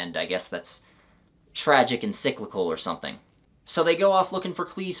death, and I guess that's tragic and cyclical or something. So they go off looking for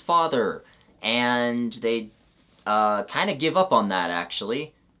Clea's father, and they kind of give up on that,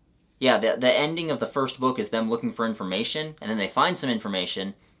 actually. Yeah, the ending of the first book is them looking for information, and then they find some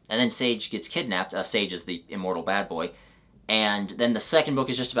information, and then Sage gets kidnapped. Sage is the immortal bad boy. And then the second book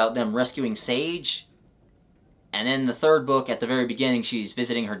is just about them rescuing Sage. And then the third book, at the very beginning, she's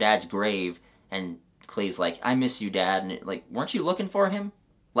visiting her dad's grave, and Clea's like, I miss you, Dad. And like, weren't you looking for him?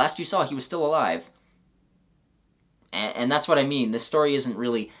 last you saw, he was still alive. And that's what I mean. This story isn't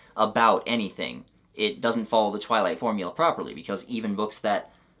really about anything. It doesn't follow the Twilight formula properly, because even books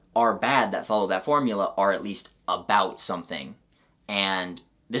that are bad that follow that formula are at least about something. And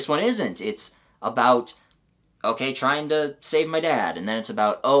this one isn't. It's about, okay, trying to save my dad, and then it's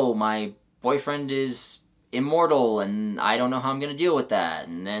about, oh, my boyfriend is immortal, and I don't know how I'm going to deal with that.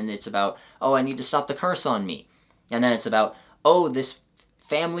 And then it's about, oh, I need to stop the curse on me. And then it's about, oh, this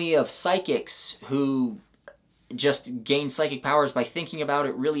family of psychics who just gain psychic powers by thinking about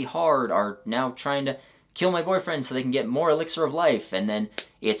it really hard are now trying to kill my boyfriend so they can get more elixir of life. And then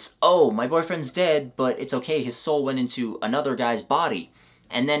it's, oh, my boyfriend's dead, but it's okay, his soul went into another guy's body.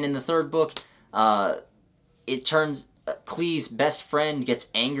 And then in the third book, it turns, Klee's best friend gets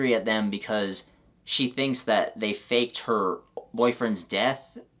angry at them because she thinks that they faked her boyfriend's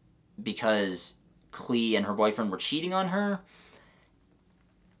death because Klee and her boyfriend were cheating on her.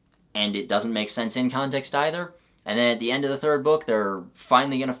 And it doesn't make sense in context either. And then at the end of the third book, they're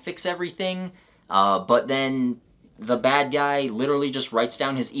finally going to fix everything. But then the bad guy literally just writes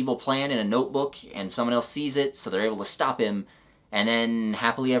down his evil plan in a notebook, and someone else sees it, so they're able to stop him. And then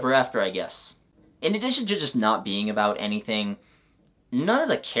happily ever after, I guess. In addition to just not being about anything, none of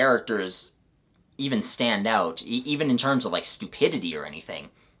the characters even stand out, even in terms of like stupidity or anything.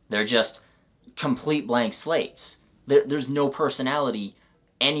 They're just complete blank slates. There's no personality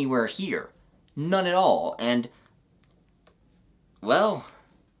anywhere here. None at all. And, well,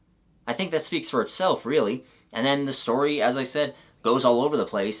 I think that speaks for itself, really. And then the story, as I said, goes all over the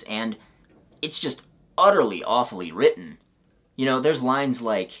place, and it's just utterly awfully written. You know, there's lines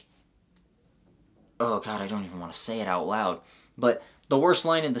like, oh god, I don't even want to say it out loud, but the worst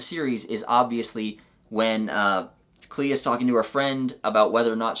line in the series is obviously when Klee is talking to her friend about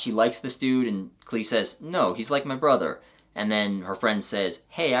whether or not she likes this dude, and Klee says, no, he's like my brother. And then her friend says,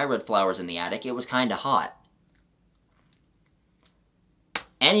 hey, I read Flowers in the Attic, it was kinda hot.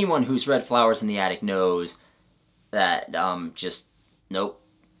 Anyone who's read Flowers in the Attic knows that, just, nope.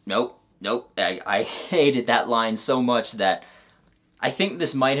 I hated that line so much that I think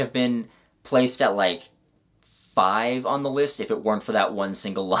this might have been placed at, like, 5 on the list if it weren't for that one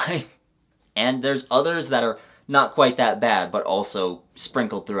single line. And there's others that are not quite that bad, but also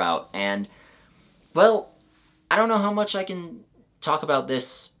sprinkled throughout. And, well, I don't know how much I can talk about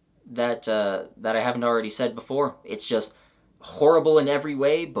this that I haven't already said before. It's just horrible in every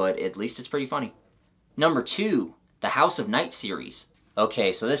way, but at least it's pretty funny. Number 2, the House of Night series.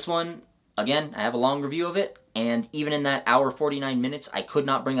 Okay, so this one, again, I have a long review of it, and even in that hour 49 minutes, I could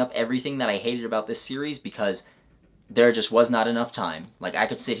not bring up everything that I hated about this series because there just was not enough time. Like, I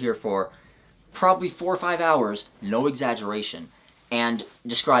could sit here for probably 4 or 5 hours, no exaggeration, and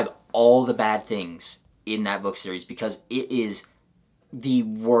describe all the bad things in that book series because it is the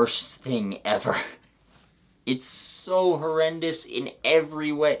worst thing ever. It's so horrendous in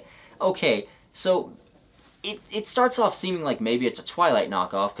every way. Okay, so it starts off seeming like maybe it's a Twilight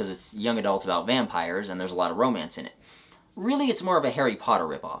knockoff because it's young adult about vampires and there's a lot of romance in it. Really, it's more of a Harry Potter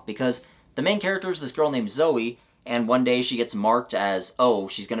ripoff because the main character is this girl named Zoe, and one day she gets marked as, oh,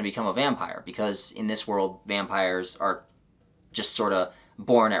 she's going to become a vampire because in this world, vampires are just sort of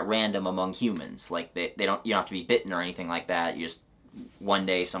born at random among humans. Like, you don't have to be bitten or anything like that. You just, one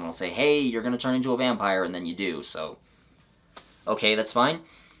day someone will say, hey, you're going to turn into a vampire, and then you do, so okay, that's fine.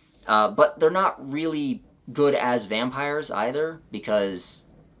 But they're not really good as vampires either, because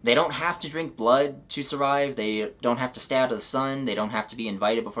they don't have to drink blood to survive, they don't have to stay out of the sun, they don't have to be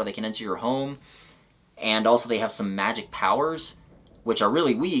invited before they can enter your home, and also they have some magic powers, which are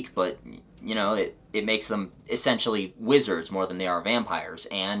really weak, but, you know, it makes them essentially wizards more than they are vampires.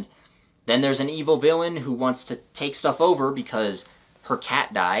 And then there's an evil villain who wants to take stuff over because her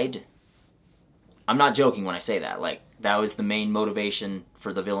cat died. I'm not joking when I say that. Like, that was the main motivation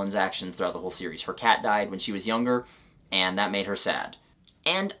for the villain's actions throughout the whole series. Her cat died when she was younger, and that made her sad.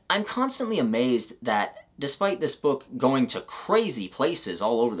 And I'm constantly amazed that despite this book going to crazy places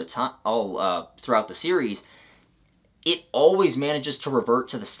all over the time, throughout the series, it always manages to revert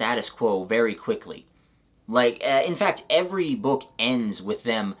to the status quo very quickly. Like, in fact, every book ends with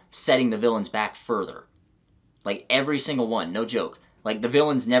them setting the villains back further. Like, every single one, no joke. Like, the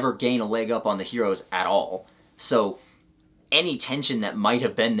villains never gain a leg up on the heroes at all. So, any tension that might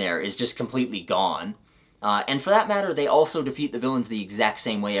have been there is just completely gone. And for that matter, they also defeat the villains the exact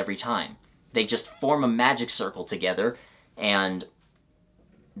same way every time. They just form a magic circle together, and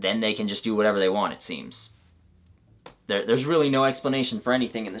then they can just do whatever they want, it seems. There's really no explanation for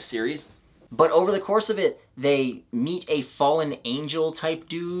anything in this series. But over the course of it, they meet a fallen angel type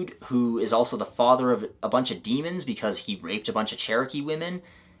dude who is also the father of a bunch of demons because he raped a bunch of Cherokee women.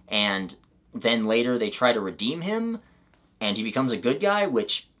 and then later they try to redeem him, and he becomes a good guy,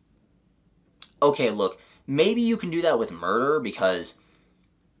 which, okay, look, maybe you can do that with murder because,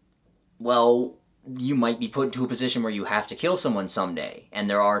 well, you might be put into a position where you have to kill someone someday, and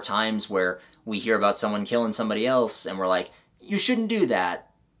there are times where we hear about someone killing somebody else, and we're like, you shouldn't do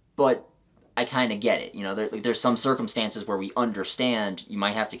that, but I kind of get it. You know, there's some circumstances where we understand you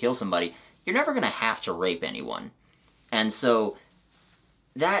might have to kill somebody. You're never going to have to rape anyone. And so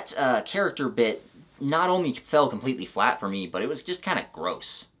that character bit not only fell completely flat for me, but it was just kind of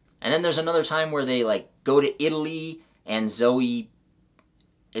gross. And then there's another time where they, like, go to Italy, and Zoe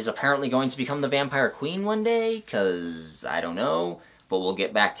is apparently going to become the vampire queen one day, because I don't know, but we'll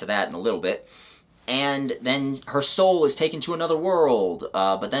get back to that in a little bit. And then her soul is taken to another world,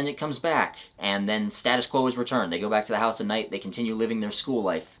 but then it comes back, and then status quo is returned. They go back to the house at night, they continue living their school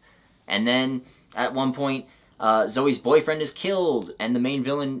life. And then, at one point, Zoe's boyfriend is killed, and the main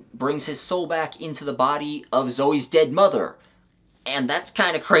villain brings his soul back into the body of Zoe's dead mother. And that's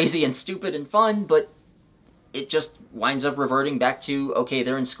kind of crazy and stupid and fun, but it just winds up reverting back to, okay,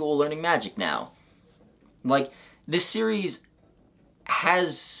 they're in school learning magic now. Like, this series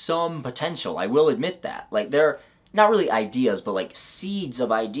has some potential, I will admit that. Like, they're not really ideas, but like seeds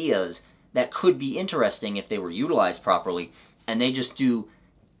of ideas that could be interesting if they were utilized properly, and they just do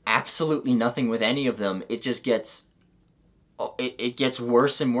absolutely nothing with any of them. It just gets, it gets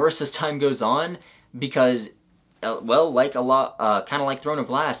worse and worse as time goes on, because, well, like a lot, kind of like Throne of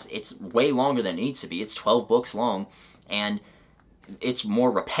Glass, it's way longer than it needs to be. It's 12 books long, and it's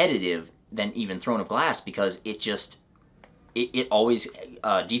more repetitive than even Throne of Glass, because it just, it always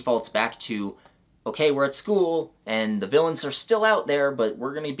defaults back to, okay, we're at school, and the villains are still out there, but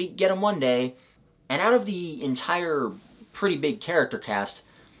we're going to get them one day. And out of the entire pretty big character cast,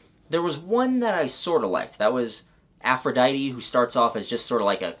 there was one that I sort of liked. That was Aphrodite, who starts off as just sort of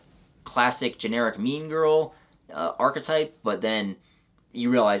like a classic generic mean girl archetype, but then you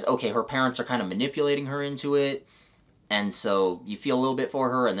realize, okay, her parents are kind of manipulating her into it, and so you feel a little bit for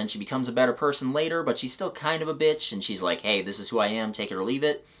her, and then she becomes a better person later, but she's still kind of a bitch, and she's like, hey, this is who I am, take it or leave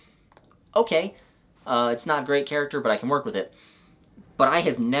it. Okay, it's not a great character, but I can work with it. But I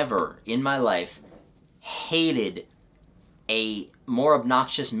have never, in my life, hated a more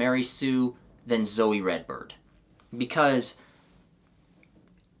obnoxious Mary Sue than Zoe Redbird. Because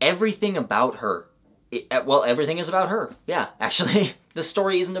everything about her, well, everything is about her. Yeah, actually, the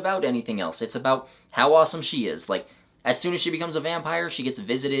story isn't about anything else. It's about how awesome she is. Like, as soon as she becomes a vampire, she gets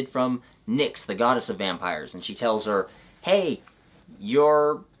visited from Nyx, the goddess of vampires, and she tells her, hey,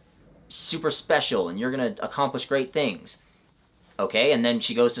 you're super special, and you're gonna accomplish great things. Okay, and then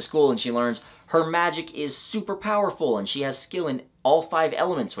she goes to school, and she learns her magic is super powerful, and she has skill in all 5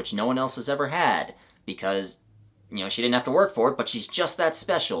 elements, which no one else has ever had, because, you know, she didn't have to work for it, but she's just that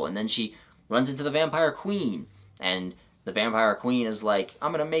special. And then she runs into the Vampire Queen, and the Vampire Queen is like,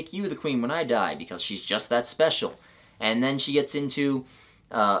 I'm gonna make you the queen when I die, because she's just that special. And then she gets into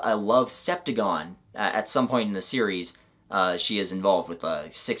a love Septagon. At some point in the series, she is involved with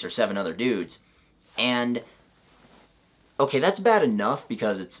 6 or 7 other dudes. And, okay, that's bad enough,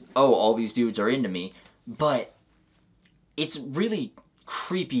 because it's, oh, all these dudes are into me, but it's really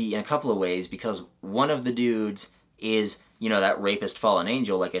creepy in a couple of ways, because one of the dudes is, you know, that rapist fallen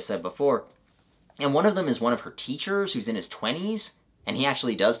angel, like I said before, and one of them is one of her teachers who's in his 20s, and he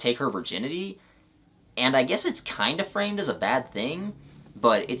actually does take her virginity. And I guess it's kind of framed as a bad thing,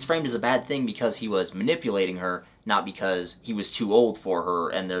 but it's framed as a bad thing because he was manipulating her, not because he was too old for her,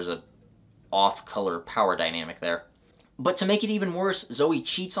 and there's a off-color power dynamic there. But to make it even worse, Zoe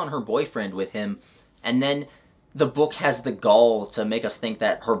cheats on her boyfriend with him, and then the book has the gall to make us think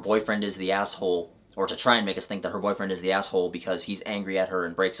that her boyfriend is the asshole, or to try and make us think that her boyfriend is the asshole because he's angry at her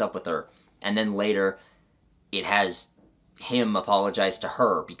and breaks up with her. And then later, it has him apologize to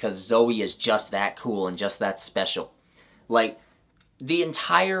her because Zoe is just that cool and just that special. Like, the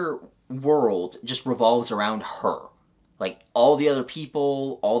entire world just revolves around her. Like, all the other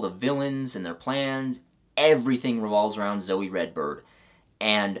people, all the villains and their plans, everything revolves around Zoe Redbird.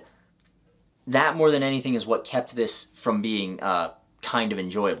 And that, more than anything, is what kept this from being kind of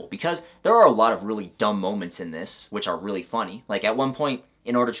enjoyable. Because there are a lot of really dumb moments in this, which are really funny. Like, at one point,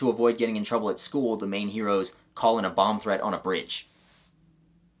 in order to avoid getting in trouble at school, the main heroes call in a bomb threat on a bridge.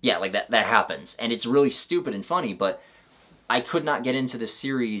 Yeah, like, that happens. And it's really stupid and funny, but I could not get into this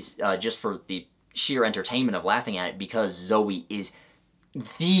series just for the sheer entertainment of laughing at it, because Zoe is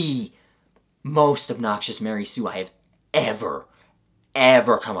the most obnoxious Mary Sue I have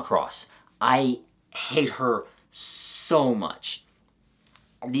ever come across. I hate her so much.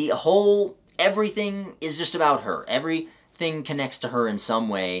 Everything is just about her. Everything everything connects to her in some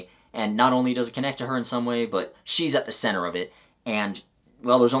way, and not only does it connect to her in some way, but she's at the center of it, and,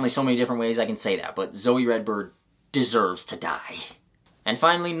 well, there's only so many different ways I can say that, but Zoe Redbird deserves to die. And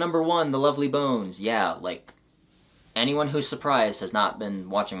finally, number 1, The Lovely Bones. Yeah, like, anyone who's surprised has not been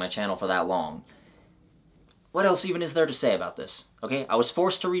watching my channel for that long. What else even is there to say about this? Okay, I was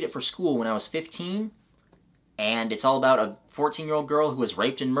forced to read it for school when I was 15, and it's all about a 14-year-old girl who was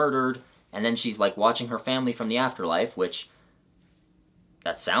raped and murdered, and then she's, like, watching her family from the afterlife, which,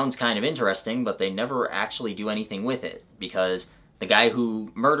 that sounds kind of interesting, but they never actually do anything with it, because the guy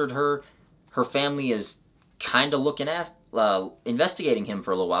who murdered her, her family is kind of looking at, investigating him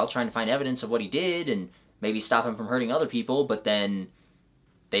for a little while, trying to find evidence of what he did, and maybe stop him from hurting other people, but then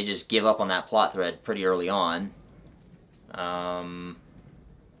they just give up on that plot thread pretty early on.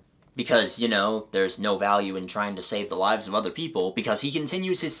 Because, you know, there's no value in trying to save the lives of other people, because he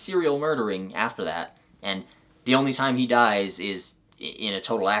continues his serial murdering after that, and the only time he dies is in a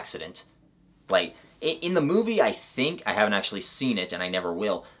total accident. Like, in the movie, I think, I haven't actually seen it, and I never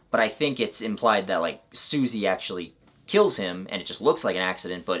will, but I think it's implied that, like, Susie actually kills him, and it just looks like an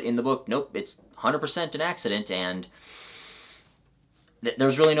accident, but in the book, nope, it's 100% an accident, and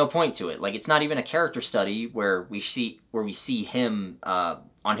there's really no point to it. Like, it's not even a character study where we see him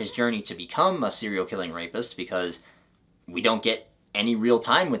on his journey to become a serial killing rapist, because we don't get any real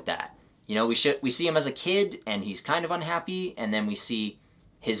time with that. You know, we see him as a kid, and he's kind of unhappy, and then we see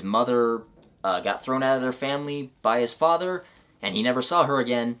his mother got thrown out of their family by his father, and he never saw her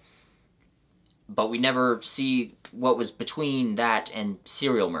again, but we never see what was between that and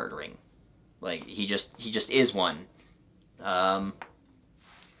serial murdering. Like, he just is one.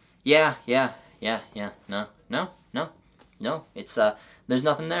 Yeah, no, it's, there's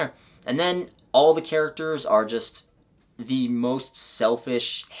nothing there. And then all the characters are just the most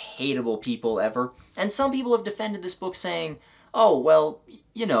selfish, hateable people ever. And some people have defended this book saying, oh, well,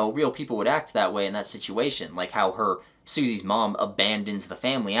 you know, real people would act that way in that situation, like how Susie's mom abandons the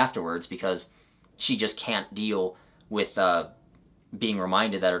family afterwards because she just can't deal with, being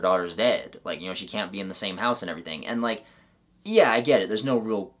reminded that her daughter's dead. Like, you know, she can't be in the same house and everything. And, like, yeah, I get it. There's no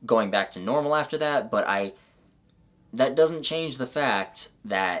real going back to normal after that, but that doesn't change the fact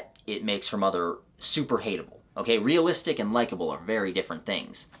that it makes her mother super hateable. Okay, realistic and likable are very different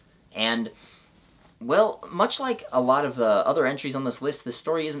things. And, well, much like a lot of the other entries on this list, this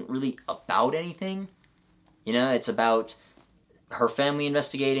story isn't really about anything. You know, it's about her family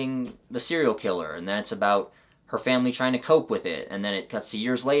investigating the serial killer, and then it's about her family trying to cope with it, and then it cuts to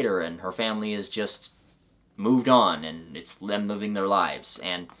years later, and her family is just moved on, and it's them living their lives.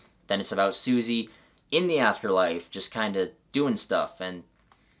 And then it's about Susie in the afterlife, just kind of doing stuff. And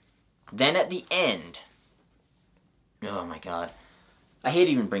then at the end, oh my god, I hate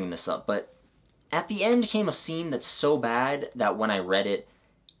even bringing this up, but at the end came a scene that's so bad that when I read it,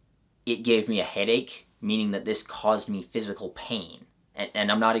 it gave me a headache, meaning that this caused me physical pain.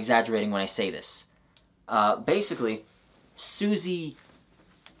 And I'm not exaggerating when I say this. Basically, Susie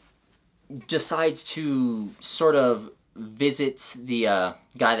decides to sort of visit the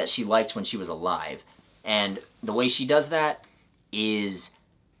guy that she liked when she was alive. And the way she does that is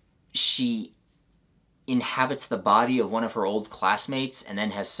she inhabits the body of one of her old classmates and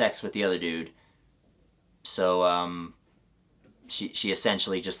then has sex with the other dude. So, she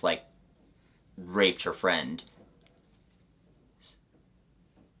essentially just, like, raped her friend.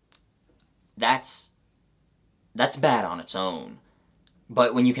 That's bad on its own.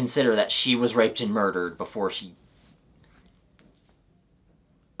 But when you consider that she was raped and murdered before she...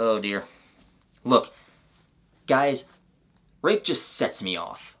 Oh dear. Look, guys, rape just sets me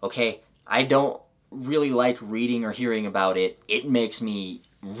off, okay? I don't really like reading or hearing about it. It makes me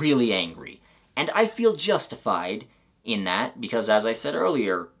really angry. And I feel justified in that, because as I said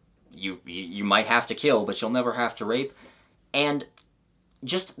earlier, you might have to kill, but you'll never have to rape. And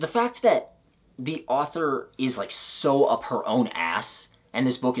just the fact that the author is, like, so up her own ass, and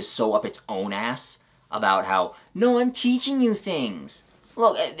this book is so up its own ass about how, no, I'm teaching you things.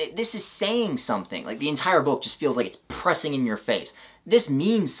 Look, this is saying something. Like, the entire book just feels like it's pressing in your face. This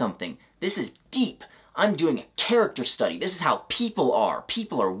means something. This is deep. I'm doing a character study. This is how people are.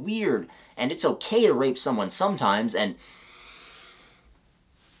 People are weird, and it's okay to rape someone sometimes, and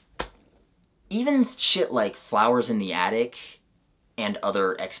even shit like Flowers in the Attic and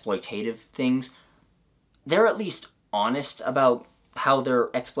other exploitative things, they're at least honest about how they're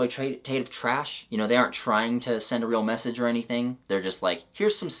exploitative trash. You know, they aren't trying to send a real message or anything. They're just like,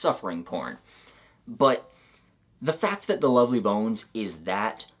 here's some suffering porn. But the fact that The Lovely Bones is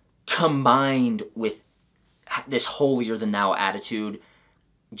that, combined with this holier-than-thou attitude,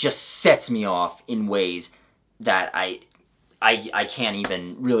 just sets me off in ways that I can't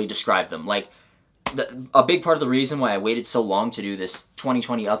even really describe them. Like, a big part of the reason why I waited so long to do this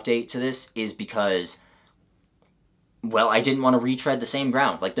 2020 update to this is because, well, I didn't want to retread the same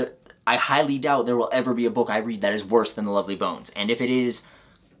ground. Like, I highly doubt there will ever be a book I read that is worse than The Lovely Bones. And if it is,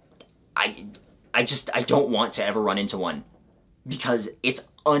 I don't want to ever run into one, because it's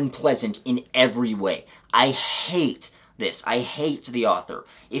unpleasant in every way. I hate this. I hate the author.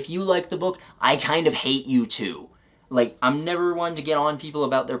 If you like the book, I kind of hate you too. Like, I'm never one to get on people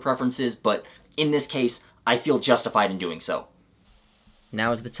about their preferences, but in this case, I feel justified in doing so.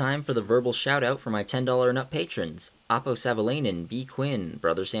 Now is the time for the verbal shout-out for my $10 and up patrons. Apo Savalainen, B. Quinn,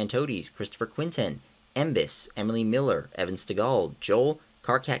 Brother Santodes, Christopher Quinten, Embis, Emily Miller, Evan Stegall, Joel,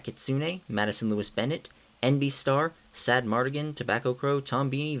 Carcat Kitsune, Madison Lewis Bennett, NB Star, Sad Mardigan, Tobacco Crow, Tom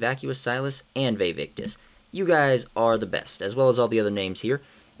Beanie, Vacuous Silas, and Ve Victus. You guys are the best, as well as all the other names here.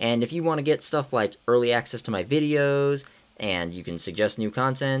 And if you want to get stuff like early access to my videos, and you can suggest new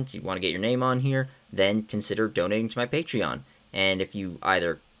content, you want to get your name on here, then consider donating to my Patreon. And if you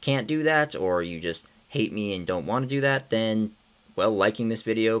either can't do that, or you just hate me and don't want to do that, then, well, liking this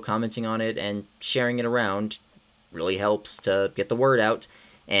video, commenting on it, and sharing it around really helps to get the word out.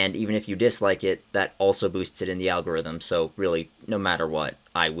 And even if you dislike it, that also boosts it in the algorithm, so really, no matter what,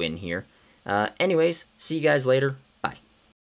 I win here. Anyways, see you guys later.